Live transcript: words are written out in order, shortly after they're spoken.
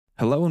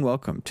Hello and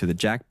welcome to the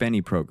Jack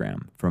Benny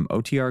program from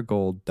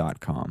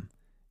OTRGold.com.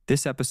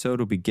 This episode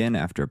will begin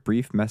after a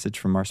brief message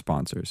from our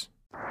sponsors.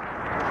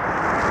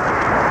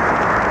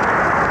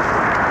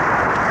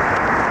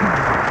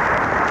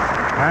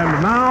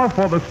 And now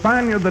for the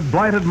Spaniard that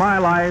blighted my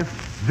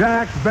life,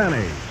 Jack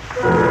Benny.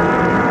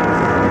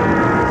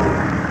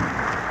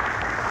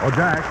 Oh,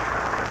 Jack.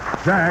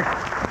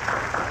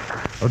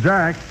 Oh,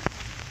 Jack.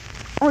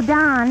 Oh,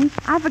 Don,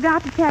 I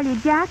forgot to tell you,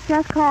 Jack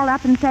just called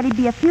up and said he'd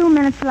be a few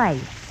minutes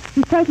late.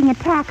 He's taking a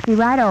taxi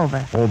right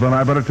over. Oh, then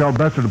I better tell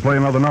Bester to play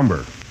another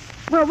number.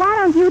 Well, why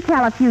don't you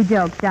tell a few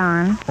jokes,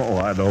 Don? Oh,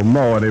 I don't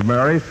know any,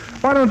 Mary.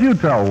 Why don't you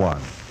tell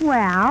one?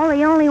 Well,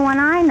 the only one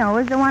I know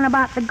is the one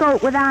about the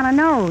goat without a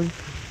nose.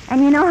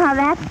 And you know how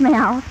that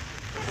smells.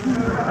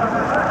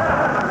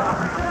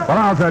 Well,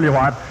 I'll tell you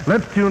what.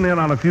 Let's tune in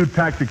on a few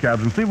taxi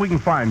cabs and see if we can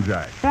find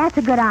Jack. That's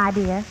a good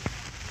idea.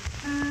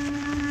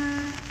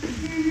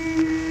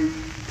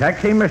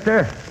 Taxi,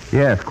 mister?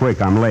 Yes,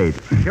 quick. I'm late.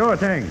 Sure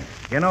thing.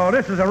 You know,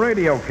 this is a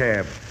radio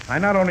cab. I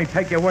not only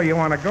take you where you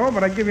want to go,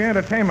 but I give you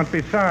entertainment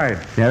besides.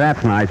 Yeah,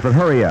 that's nice, but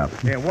hurry up.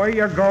 Yeah, where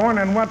you're going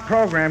and what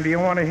program do you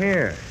want to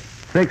hear?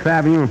 6th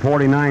Avenue and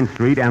 49th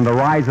Street and the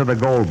rise of the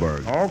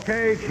Goldberg.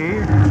 Okay,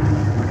 Chief.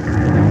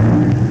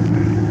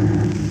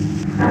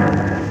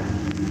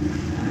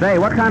 Say,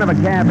 what kind of a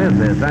cab is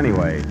this,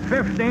 anyway?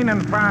 15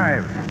 and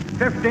 5.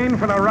 15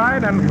 for the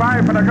ride and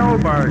 5 for the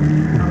Goldberg.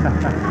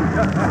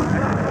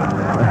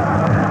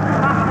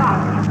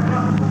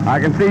 I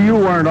can see you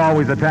weren't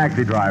always a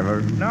taxi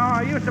driver. No,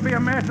 I used to be a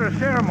master of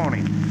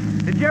ceremonies.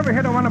 Did you ever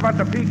hear the one about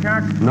the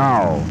peacock?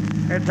 No.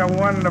 It's a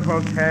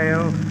wonderful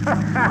tale.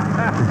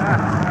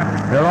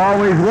 There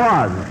always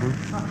was.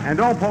 And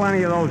don't pull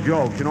any of those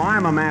jokes. You know,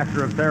 I'm a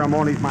master of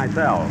ceremonies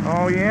myself.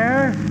 Oh,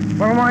 yeah?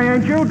 Well, why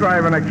ain't you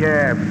driving a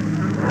cab?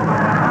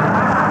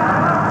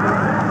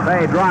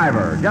 Say,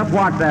 driver, just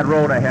watch that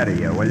road ahead of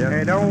you, will you?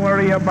 Hey, don't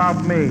worry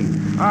about me.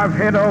 I've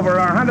hit over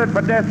 100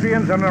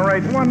 pedestrians and I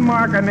rate 1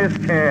 mark on this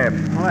cab.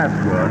 Well, that's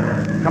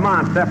good. Come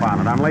on, step on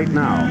it. I'm late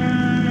now.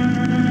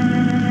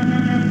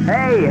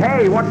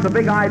 Hey, what's the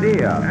big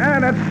idea?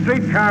 That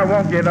streetcar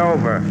won't get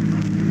over.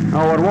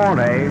 Oh, it won't,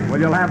 eh? Well,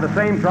 you'll have the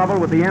same trouble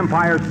with the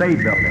Empire State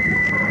Building.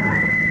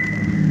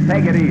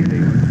 Take it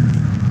easy.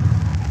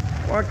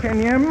 Well,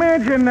 can you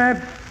imagine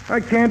that?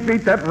 I can't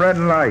beat that red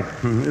light.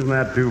 Isn't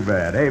that too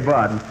bad? Hey,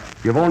 Bud,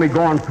 you've only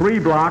gone 3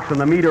 blocks and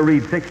the meter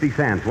reads 60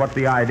 cents. What's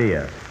the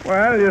idea?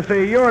 Well, you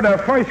see, you're the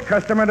first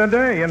customer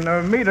today, and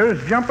the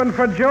meter's jumping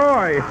for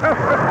joy.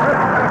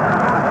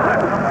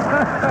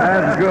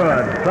 That's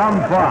good. Some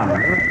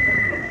fun.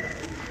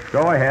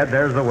 Go ahead.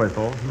 There's the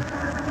whistle.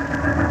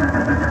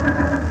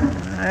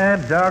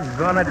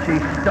 Doggone it. She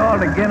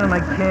stalled again, and I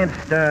can't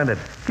stand it.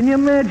 Can you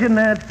imagine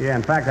that? Yeah,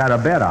 in fact, I'd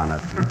have bet on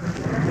it.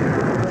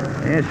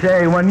 You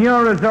say, when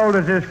you're as old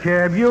as this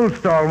cab, you'll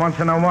stall once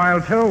in a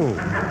while, too.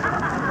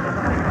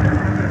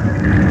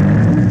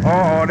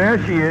 Oh, there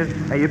she is.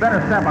 Hey, you better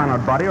step on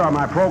it, buddy, or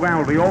my program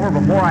will be over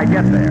before I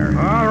get there.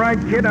 All right,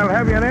 kid, I'll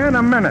have you there in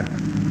a minute.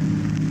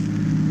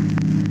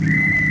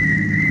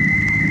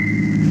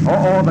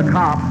 Uh-oh, the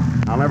cop.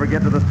 I'll never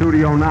get to the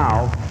studio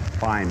now.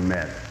 Fine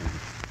mess.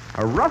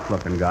 A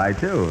rough-looking guy,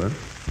 too. Huh?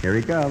 Here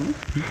he comes.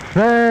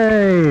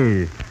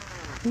 Say,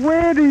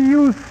 where do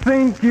you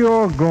think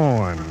you're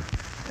going?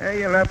 Hey,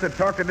 you'll have to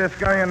talk to this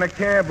guy in the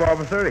cab,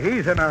 officer.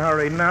 He's in a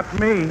hurry, not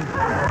me.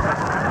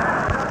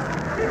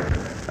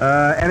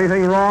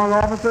 Anything wrong,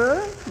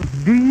 officer?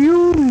 Do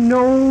you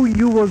know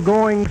you were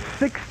going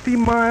 60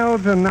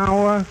 miles an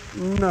hour?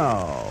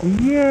 No.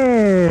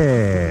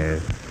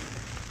 Yes.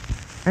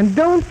 And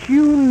don't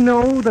you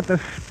know that the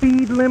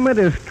speed limit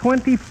is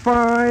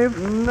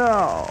 25?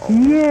 No.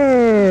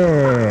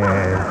 Yes.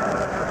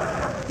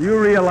 You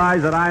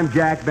realize that I'm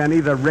Jack Benny,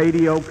 the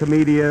radio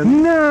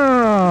comedian?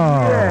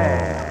 No.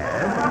 Yes.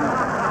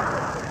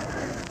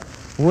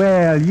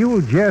 Well,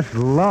 you'll just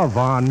love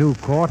our new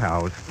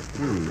courthouse.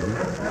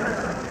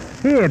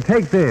 Here,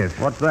 take this.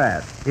 What's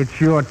that?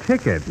 It's your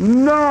ticket.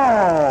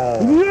 No!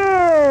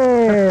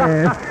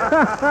 Yes!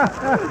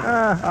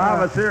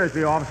 But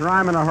seriously, officer,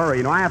 I'm in a hurry.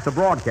 You know, I have to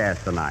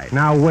broadcast tonight.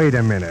 Now, wait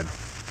a minute.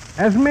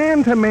 As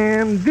man to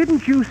man,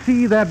 didn't you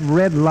see that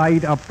red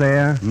light up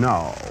there?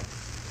 No.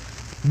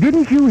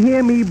 Didn't you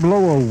hear me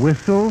blow a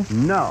whistle?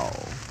 No.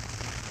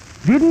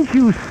 Didn't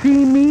you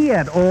see me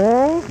at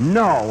all?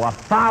 No,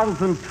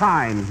 1,000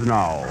 times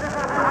no.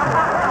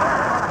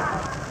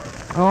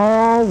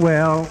 Oh,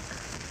 well,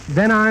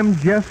 then I'm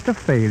just a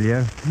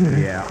failure.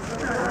 Yeah.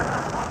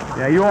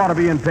 Yeah, you ought to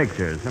be in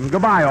pictures.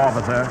 Goodbye,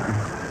 officer.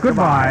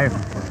 Goodbye.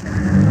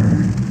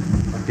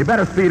 You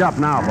better speed up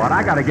now, Bud.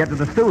 I got to get to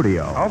the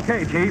studio.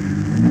 Okay, Chief.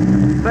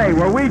 Say,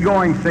 were we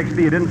going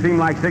 60? It didn't seem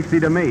like 60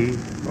 to me.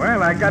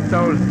 Well, I got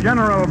those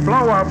General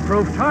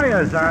blow-up-proof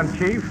tires on,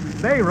 Chief.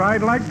 They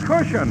ride like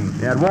cushions.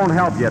 Yeah, it won't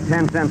help you.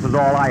 10 cents is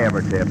all I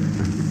ever tipped.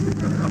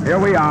 Here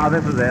we are.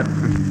 This is it.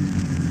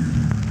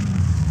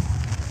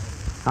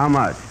 How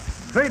much?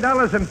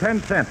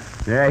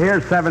 $3.10. Yeah,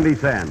 here's 70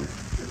 cents.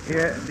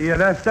 Yeah,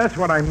 that's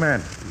what I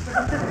meant.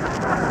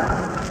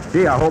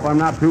 Gee, I hope I'm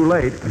not too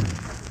late.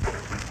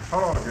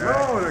 Hello,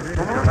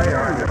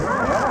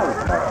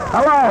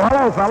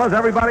 fellas.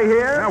 Everybody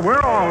here? Yeah,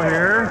 we're all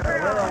here.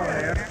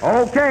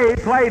 Okay,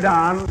 play,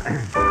 Don.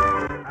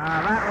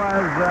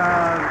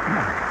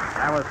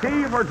 That was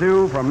T for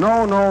Two from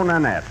No No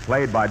Nanette,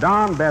 played by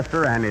Don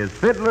Bester and his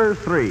fiddlers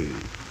 3,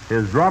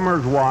 his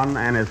drummers 1,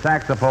 and his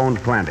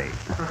saxophones 20.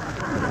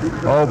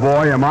 Oh,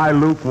 boy, am I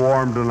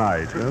lukewarm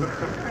tonight.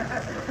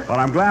 But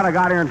I'm glad I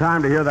got here in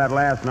time to hear that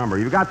last number.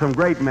 You've got some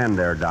great men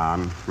there,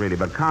 Don, really,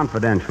 but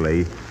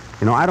confidentially,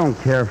 I don't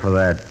care for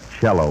that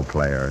cello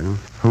player.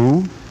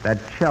 Who? That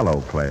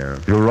cello player.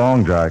 You're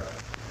wrong, Jack.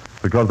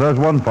 Because there's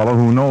one fellow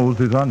who knows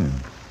his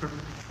onions.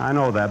 I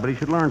know that, but he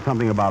should learn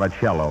something about a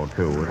cello,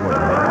 too.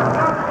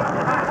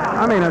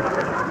 I mean, it's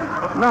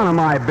none of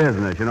my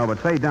business,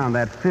 but say, Don,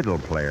 that fiddle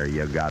player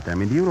you got,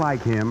 do you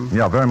like him?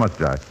 Yeah, very much,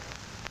 Jack.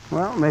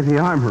 Well, maybe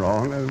I'm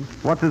wrong.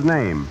 What's his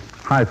name?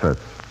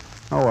 Heifetz.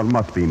 Oh, it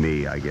must be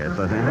me, I guess.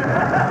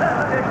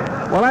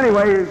 Well,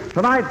 anyway,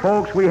 tonight,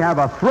 folks, we have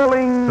a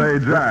thrilling... Say,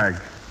 Jack.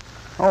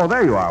 Oh,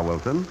 there you are,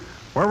 Wilson.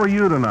 Where were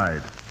you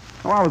tonight?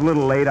 Oh, I was a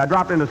little late. I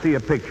dropped in to see a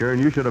picture,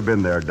 and you should have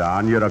been there,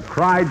 Don. You'd have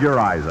cried your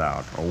eyes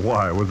out. Oh,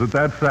 why? Was it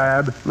that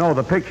sad? No,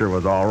 the picture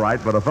was all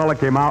right, but a fella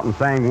came out and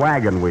sang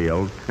Wagon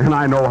Wheels, and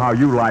I know how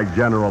you like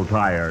General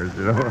Tires,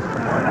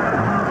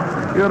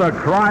 You'd have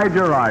cried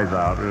your eyes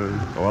out.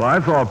 Well, I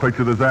saw a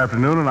picture this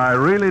afternoon, and I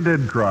really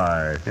did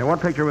cry. Yeah,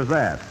 what picture was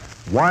that?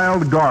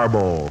 Wild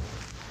Garbo.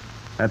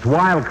 That's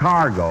Wild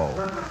Cargo.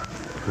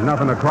 There's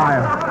nothing to cry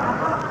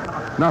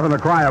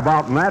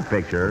about in that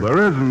picture. There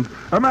isn't.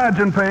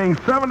 Imagine paying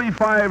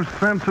 75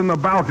 cents in the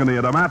balcony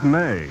at a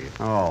matinee.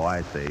 Oh,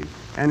 I see.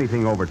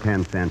 Anything over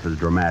 10 cents is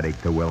dramatic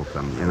to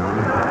Wilson,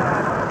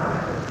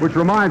 Which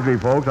reminds me,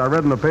 folks, I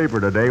read in the paper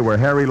today where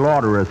Harry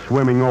Lauder is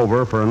swimming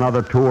over for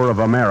another tour of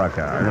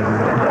America.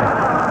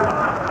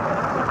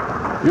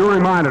 You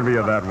reminded me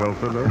of that,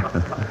 Wilson.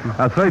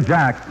 Say,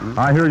 Jack,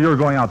 I hear you're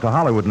going out to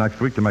Hollywood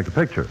next week to make a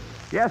picture.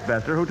 Yes,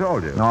 Bester, who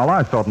told you? No,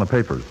 I saw it in the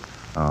papers.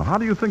 How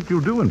do you think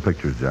you'll do in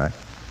pictures, Jack?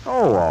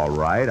 Oh, all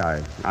right.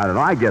 I don't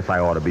know. I guess I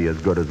ought to be as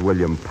good as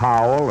William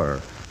Powell or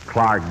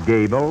Clark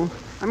Gable.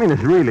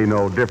 There's really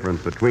no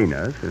difference between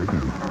us.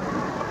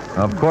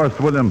 Of course,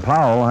 William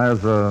Powell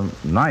has a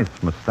nice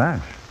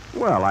mustache.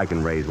 Well, I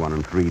can raise one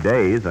in 3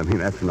 days.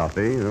 That's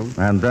nothing,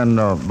 And then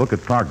look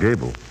at Clark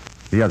Gable.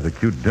 He has a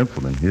cute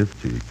dimple in his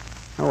cheek.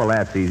 Oh, well,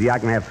 that's easy. I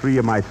can have 3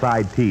 of my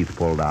side teeth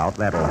pulled out.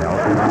 That'll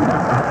help.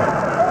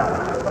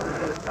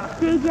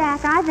 See,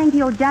 Jack, I think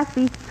you'll just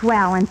be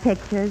swell in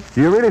pictures.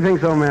 Do you really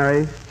think so,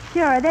 Mary?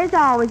 Sure, there's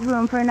always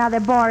room for another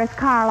Boris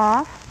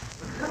Karloff.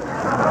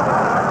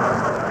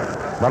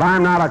 But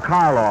I'm not a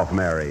Karloff,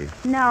 Mary.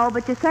 No,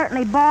 but you're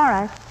certainly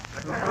Boris.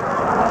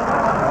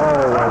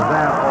 Oh, is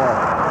that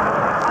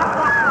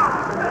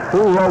awful?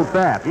 Who wrote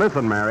that?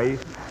 Listen, Mary.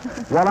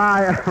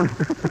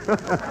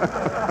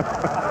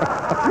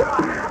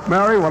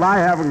 Mary, what I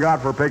haven't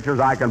got for pictures,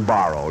 I can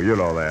borrow. You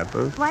know that.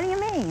 What do you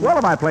mean? Well,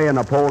 if I play a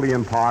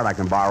Napoleon part, I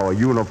can borrow a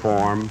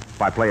uniform.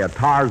 If I play a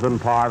Tarzan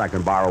part, I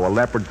can borrow a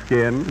leopard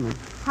skin.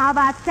 How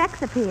about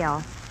sex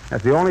appeal?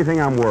 That's the only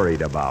thing I'm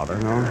worried about,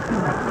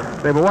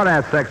 Say, but what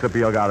has sex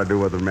appeal got to do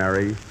with it,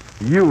 Mary?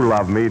 You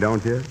love me,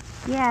 don't you?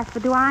 Yes,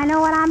 but do I know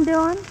what I'm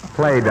doing?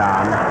 Play,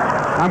 Don.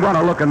 I'm going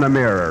to look in the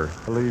mirror.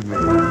 Believe me.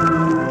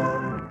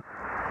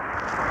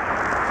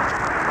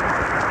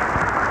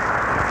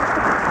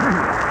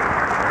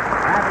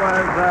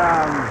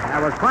 That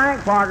was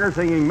Frank Parker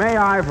singing May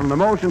I from the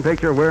motion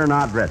picture We're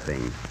Not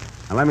Dressing.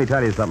 And let me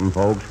tell you something,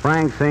 folks.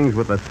 Frank sings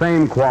with the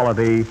same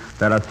quality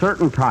that a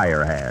certain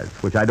tire has,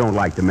 which I don't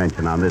like to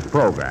mention on this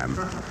program.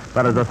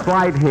 But as a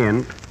slight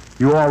hint,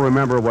 you all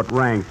remember what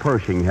rank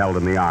Pershing held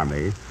in the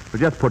Army. But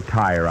just put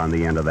tire on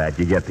the end of that.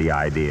 You get the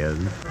idea.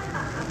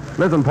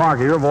 Listen,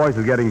 Parker, your voice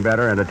is getting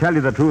better, and to tell you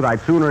the truth, I'd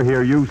sooner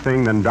hear you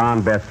sing than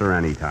Don Bester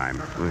any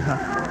time.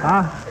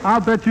 I'll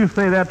bet you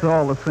say that to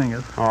all the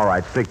singers. All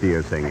right, stick to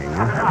your singing.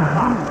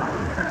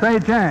 Say,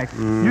 Jack,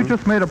 you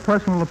just made a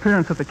personal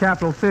appearance at the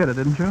Capitol Theater,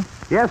 didn't you?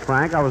 Yes,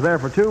 Frank, I was there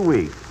for 2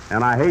 weeks,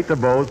 and I hate to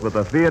boast, but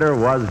the theater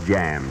was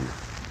jammed.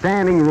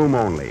 Standing room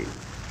only.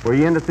 Were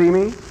you in to see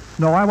me?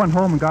 No, I went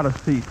home and got a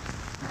seat.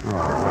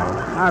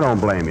 Oh, I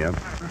don't blame you.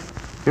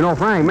 You know,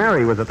 Frank,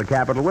 Mary was at the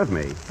Capitol with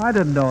me. I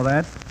didn't know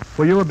that.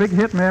 Were you a big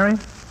hit, Mary?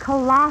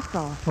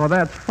 Colossal. Well,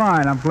 that's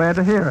fine. I'm glad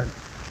to hear it.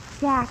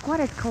 Jack, what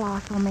does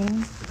colossal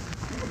mean?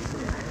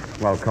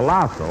 Well,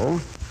 colossal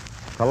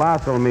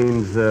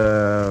means,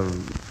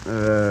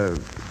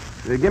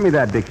 give me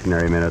that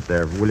dictionary a minute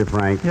there, will you,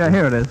 Frank? Yeah,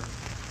 here it is.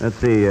 Let's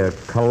see,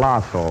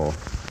 colossal,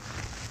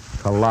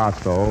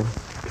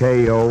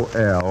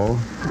 K-O-L,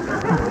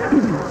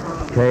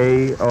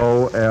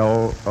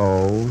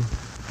 K-O-L-O,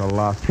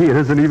 colossal. Gee, it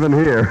isn't even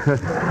here.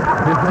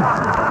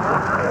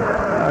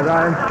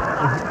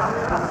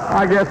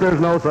 I guess there's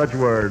no such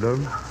word.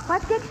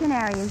 What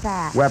dictionary is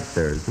that?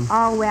 Webster's.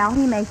 Oh, well,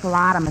 he makes a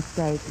lot of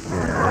mistakes.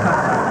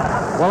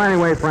 Yeah. Well,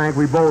 anyway, Frank,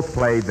 we both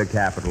played the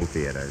Capitol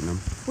Theater.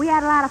 We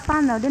had a lot of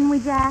fun, though, didn't we,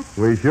 Jack?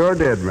 We sure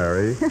did,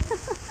 Mary.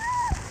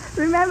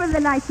 Remember the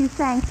night you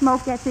sang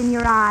Smoke Gets in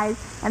Your Eyes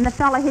and the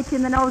fella hit you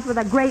in the nose with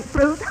a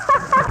grapefruit?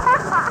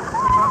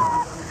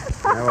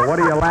 Yeah, well, what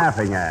are you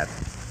laughing at?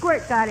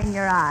 Squirt got in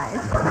your eyes.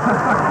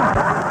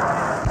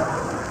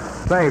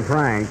 Say,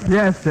 Frank,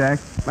 Yes, Jack.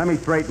 let me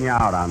straighten you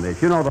out on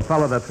this. You know the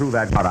fellow that threw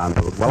that gun on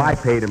you? Well, I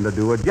paid him to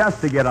do it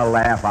just to get a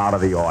laugh out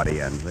of the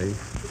audience, see?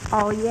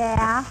 Oh,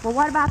 yeah? Well,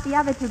 what about the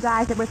other two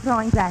guys that were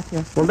throwing at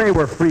you? Well, they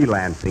were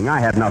freelancing. I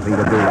had nothing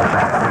to do with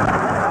that.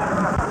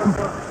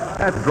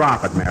 Let's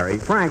drop it, Mary.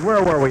 Frank,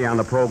 where were we on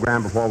the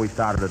program before we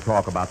started to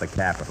talk about the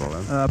Capitol?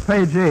 Huh?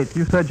 Page 8.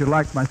 You said you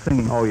liked my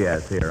singing. Oh,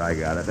 yes, here, I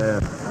got it.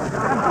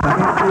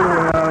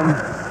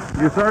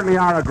 You certainly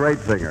are a great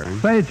singer.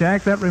 Say,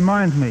 Jack, that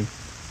reminds me.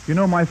 You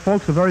know my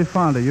folks are very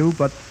fond of you,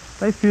 but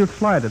they feel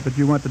slighted that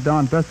you went to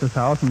Don Besser's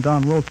house and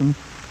Don Wilson's,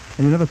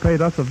 and you never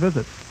paid us a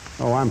visit.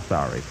 Oh, I'm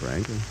sorry,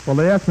 Frank. Well,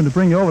 they asked me to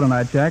bring you over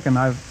tonight, Jack, and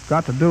I've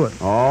got to do it.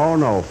 Oh,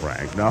 no,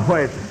 Frank. No,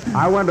 wait.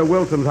 I went to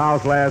Wilson's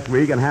house last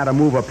week and had to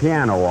move a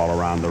piano all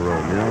around the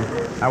room, you know?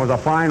 That was a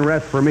fine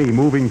rest for me,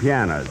 moving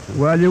pianos.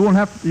 Well, you won't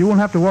have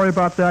to worry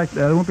about that.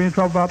 There won't be any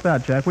trouble about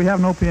that, Jack. We have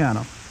no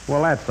piano.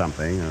 Well, that's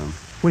something.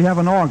 We have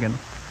an organ.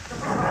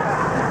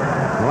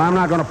 Well, I'm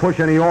not going to push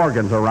any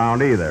organs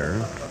around either.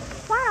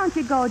 Why don't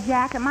you go,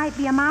 Jack? It might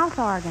be a mouth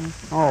organ.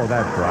 Oh,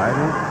 that's right.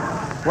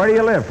 Where do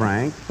you live,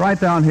 Frank? Right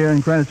down here in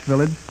Greenwich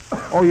Village.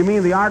 Oh, you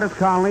mean the artist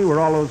colony where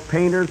all those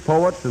painters,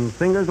 poets, and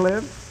singers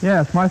live?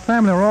 Yes, my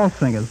family are all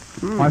singers.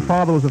 My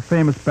father was a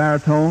famous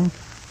baritone,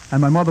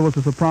 and my mother was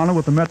a soprano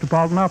with the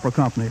Metropolitan Opera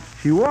Company.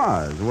 She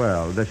was.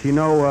 Well, does she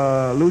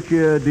know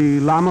Lucia di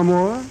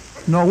Lammermoor?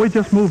 No, we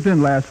just moved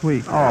in last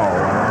week. Oh,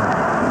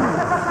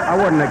 I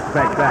wouldn't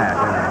expect that.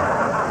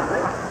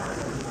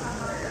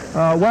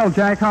 Well,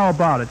 Jack, how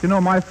about it? You know,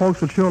 my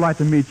folks would sure like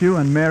to meet you,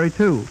 and Mary,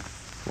 too.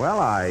 Well,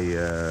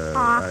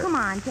 Come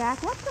on,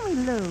 Jack. What can we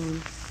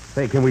lose?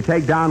 Say, can we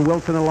take Don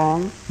Wilson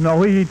along?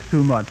 No, he eats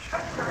too much.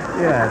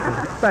 Yes,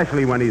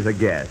 especially when he's a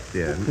guest,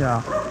 yeah.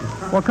 Yeah.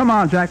 Well, come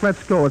on, Jack,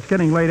 let's go. It's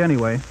getting late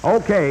anyway.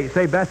 Okay,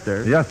 say,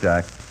 Bester. Yes,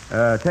 Jack.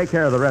 Take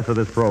care of the rest of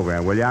this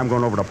program, will you? I'm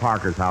going over to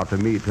Parker's house to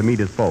meet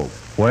his folks.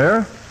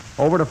 Where?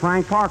 Over to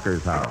Frank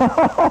Parker's house.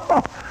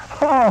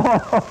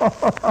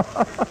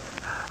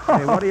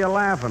 Hey, what are you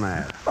laughing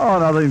at? Oh,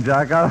 nothing,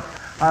 Jack.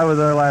 I was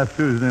there last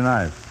Tuesday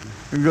night.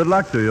 Good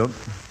luck to you.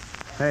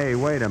 Hey,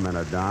 wait a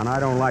minute, Don. I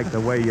don't like the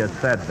way you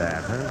said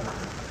that, huh?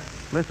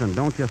 Listen,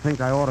 don't you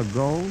think I ought to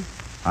go?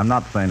 I'm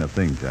not saying a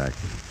thing, Jack.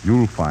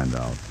 You'll find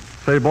out.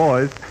 Say,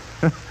 boys,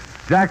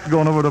 Jack's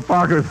going over to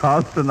Parker's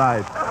house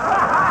tonight.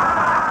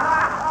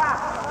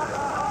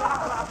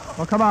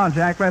 Well, come on,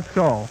 Jack, let's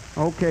go.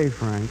 Okay,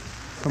 Frank.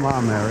 Come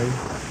on, Mary.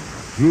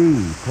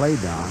 Gee, play,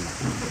 Don.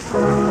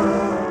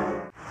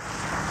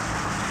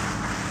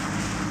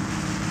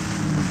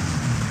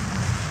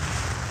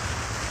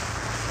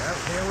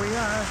 Here we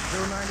are,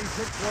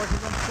 296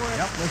 Washington Square.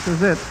 Yep, this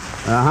is it.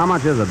 How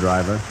much is it,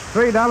 driver?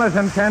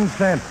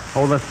 $3.10.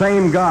 Oh, the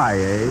same guy,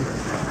 eh?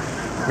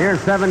 Here's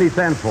 70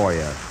 cents for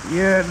you.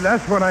 Yeah,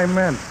 that's what I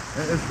meant.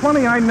 It's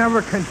funny I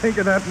never can think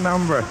of that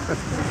number.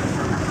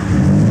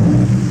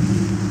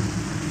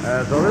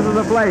 So this is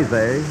the place,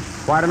 eh?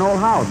 Quite an old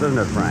house, isn't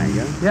it, Frank?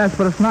 Eh? Yes,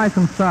 but it's nice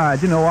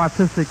inside. You know,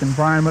 artistic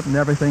environment and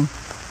everything.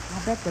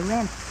 I bet the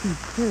rent's cheap,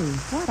 too.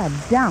 What a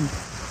dump.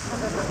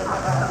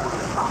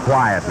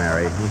 Quiet,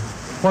 Mary.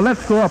 Well,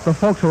 let's go up. The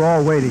folks are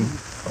all waiting.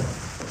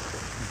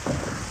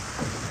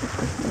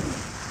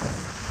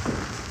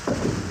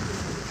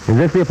 Is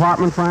this the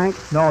apartment, Frank?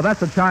 No,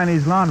 that's a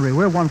Chinese laundry.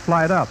 We're one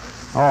flight up.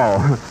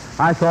 Oh,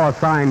 I saw a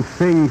sign,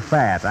 Sing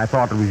Fat. I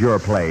thought it was your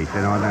place,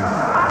 you know.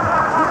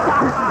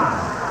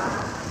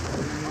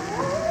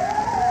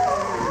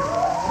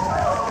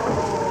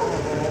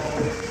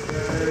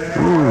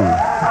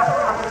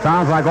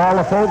 Sounds like all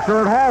the folks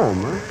are at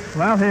home. Huh?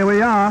 Well, here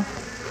we are.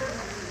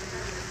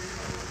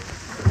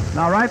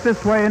 Now, right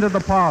this way into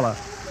the parlor.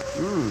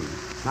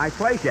 Nice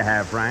place you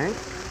have, Frank.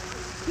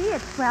 Gee,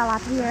 it's swell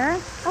up here.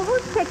 Oh,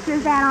 whose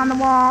picture's that on the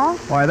wall?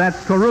 Why,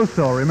 that's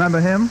Caruso. Remember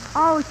him?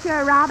 Oh,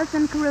 sure,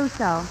 Robinson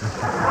Crusoe.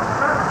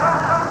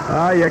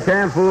 You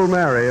can't fool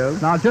Mary, huh?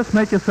 Now, just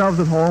make yourselves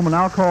at home, and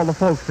I'll call the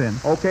folks in.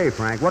 Okay,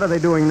 Frank, what are they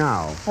doing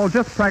now? Oh,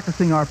 just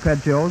practicing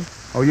arpeggios.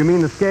 Oh, you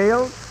mean the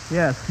scales?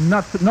 Yes,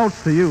 notes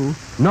to you.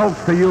 Notes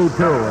to you,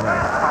 too.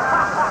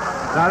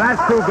 Now,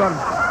 that's too good.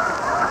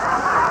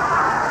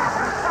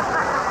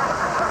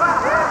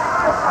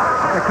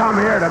 To come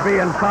here to be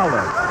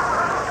insulted.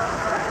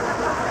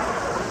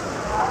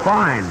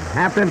 Fine.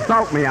 Have to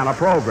insult me on a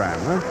program,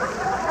 huh?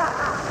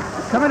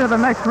 Come into the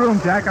next room,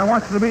 Jack. I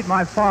want you to meet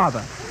my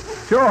father.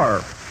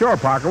 Sure,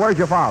 Parker. Where's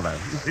your father?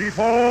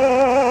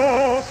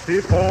 Sifo,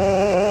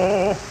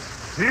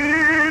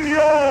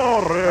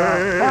 signore.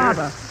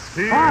 Father.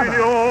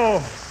 Signor.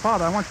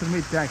 Father, I want you to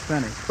meet Jack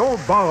Benny. Don't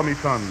bother me,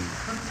 son.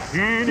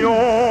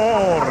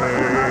 Signore.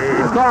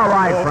 It's all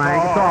right,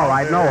 Frank. It's all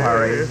right. No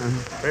hurry.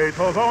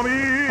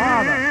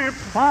 Father.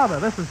 Father,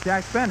 this is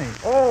Jack Benny.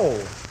 Oh,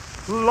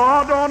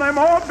 Lord, on a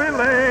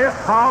mobile,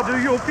 how do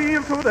you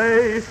feel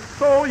today?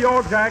 So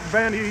you're Jack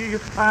Benny,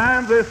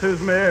 and this is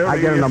Mary. I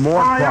get into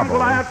more I am trouble.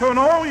 glad to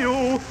know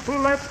you.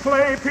 Let's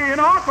play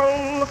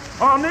pinochle.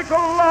 A nickel,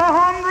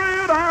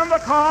 100, and the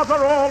cards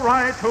are all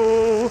right,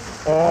 too.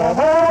 Oh,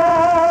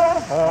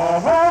 ho, oh,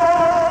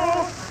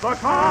 ho, the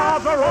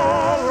cards are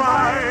all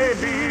right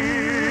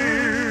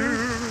here.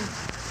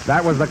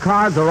 That was The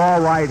Cards Are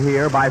All Right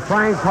Here by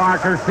Frank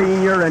Parker,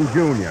 Sr. and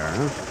Jr.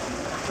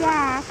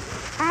 Jack,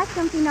 ask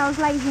him if he knows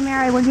Lazy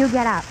Mary. Will you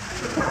get up?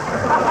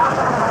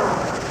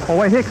 Oh,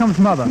 wait, here comes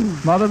Mother.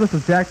 Mother, this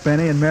is Jack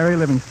Benny and Mary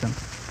Livingston.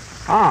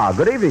 Ah,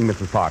 good evening,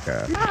 Mrs.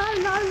 Parker. La,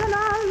 la, la, la, la,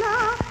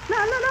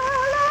 la, la, la,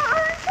 la,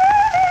 I'm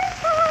feeling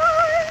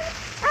fine.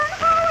 And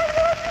how are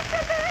you, Mr.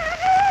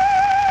 Benny?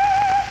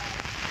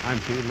 I'm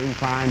feeling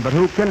fine, but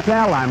who can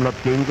tell? I'm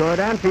looking good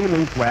and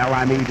feeling swell.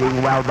 I'm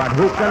eating well, but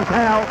who can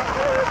tell?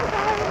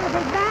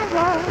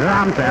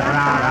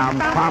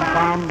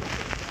 Rum-tum-rum-pum-pum.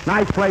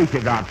 Nice place you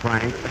got,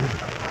 Frank.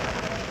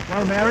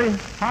 Well, Mary,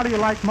 how do you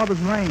like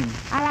Mother's range?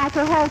 I like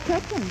her whole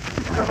kitchen.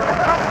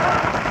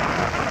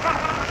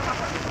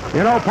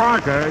 You know,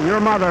 Parker,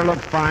 your mother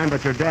looks fine,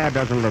 but your dad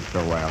doesn't look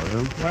so well.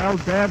 Well,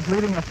 Dad's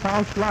leading a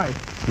false life.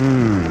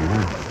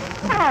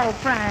 Hello,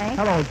 Frank.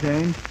 Hello,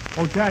 Jane.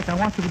 Oh, Jack, I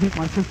want you to meet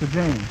my sister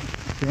Jane.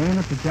 Jane,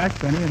 this is Jack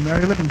Benny and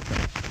Mary Livingston.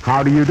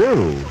 How do you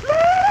do?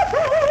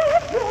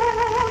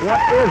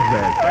 What is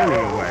this,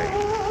 anyway?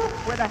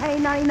 With a hey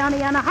nunny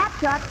nunny and a hot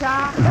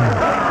cha-cha.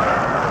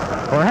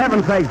 For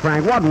heaven's sake,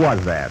 Frank, what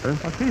was that? Well,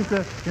 she's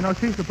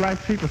the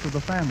black sheepest of the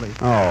family.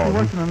 Oh. She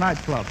works in a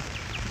nightclub.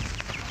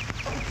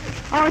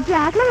 Oh,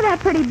 Jack, look at that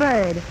pretty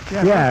bird.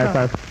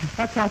 Yes,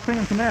 That's our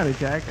singing canary,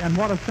 Jack, and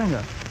what a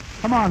singer.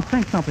 Come on,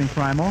 sing something,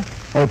 Primo.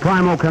 Oh,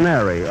 Primo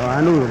Canary. Oh,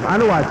 I knew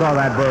I saw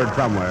that bird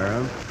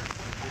somewhere.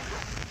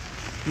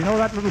 You know,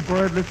 that little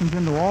bird listens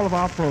into all of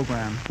our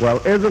programs.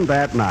 Well, isn't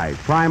that nice?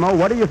 Primo,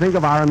 what do you think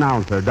of our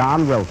announcer,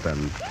 Don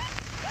Wilson?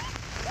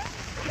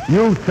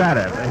 You said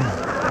it.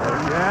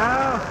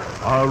 Yeah?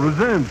 I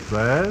resent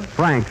that.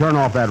 Frank, turn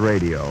off that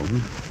radio.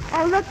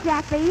 Oh, look,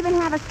 Jack, they even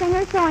have a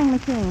singer sewing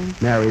machine.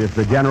 Mary, it's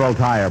the General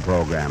Tire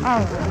program.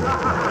 Oh.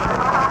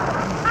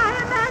 I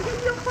imagine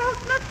you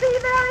folks must be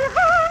very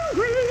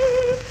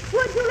hungry.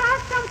 Would you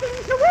like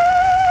something to eat?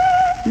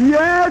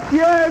 Yes,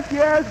 yes,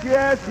 yes,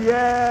 yes,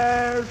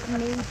 yes.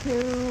 Me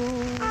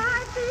too.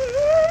 I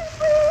think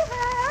we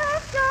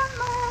have some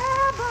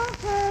marble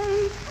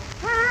cake,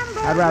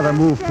 hamburger I'd rather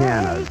move steak,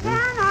 pianos.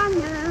 and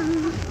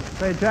onions.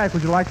 Say, Jack,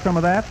 would you like some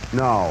of that?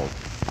 No.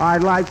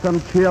 I'd like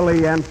some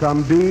chili and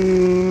some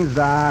beans.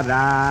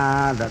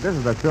 This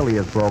is the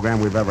silliest program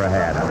we've ever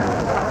had.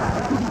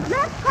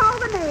 Let's call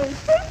the maid.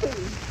 Fifi,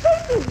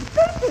 Fifi,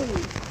 Fifi.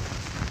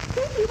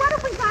 Fifi, what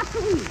have we got to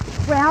eat?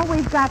 Well,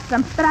 we've got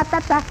some...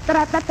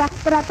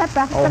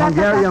 Oh,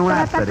 Hungarian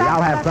Rhapsody.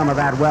 I'll have some of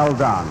that well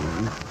done.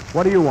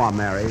 What do you want,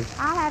 Mary?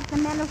 I'll have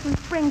some Mendelssohn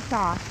spring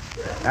sauce.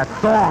 That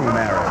song,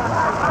 Mary.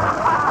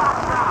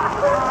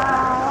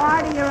 Oh,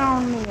 order your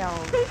own meal.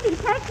 Fifi,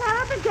 take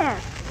care of the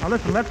guests. Now,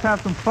 listen, let's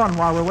have some fun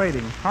while we're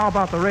waiting. How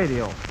about the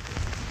radio?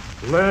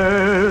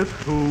 Let's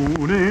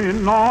tune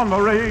in on the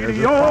radio There's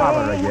your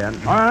father again.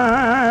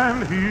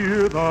 and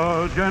hear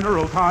the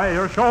General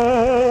Tire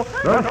Show.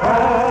 The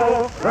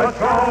show, the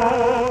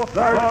show,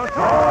 the show.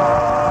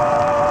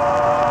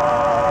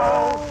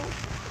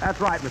 That's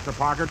right, Mr.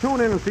 Parker.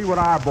 Tune in and see what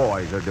our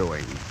boys are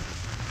doing.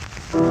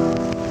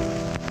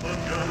 The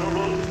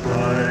General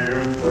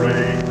Tire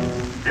train,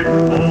 it's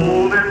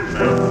old in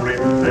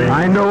everything.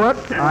 I knew it.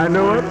 I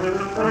knew it.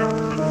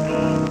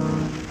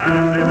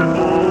 And it is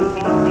all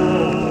for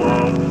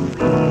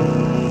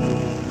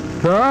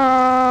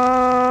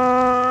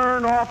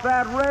Turn off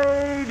that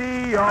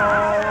radio.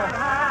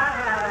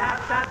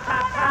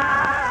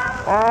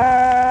 Or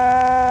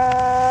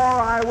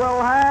I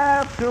will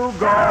have to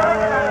go.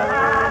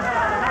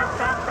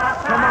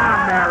 Come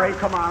on, Mary.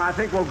 Come on. I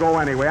think we'll go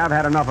anyway. I've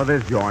had enough of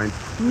this joint.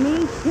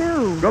 Me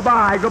too.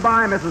 Goodbye.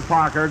 Goodbye, Mrs.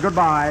 Parker.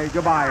 Goodbye.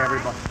 Goodbye,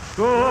 everybody.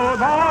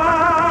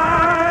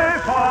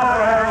 Goodbye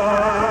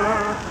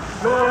forever.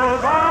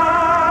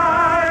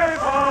 Goodbye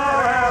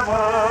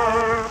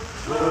forever.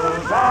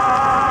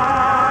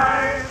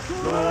 Goodbye.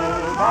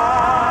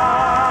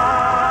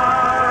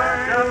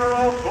 Goodbye.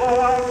 General, go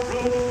out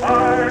through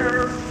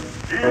fire.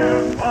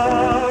 Give a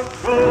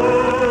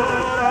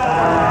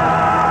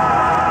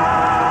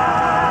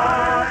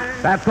goodbye.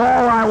 That's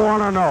all I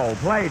want to know.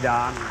 Play,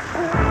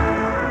 Don.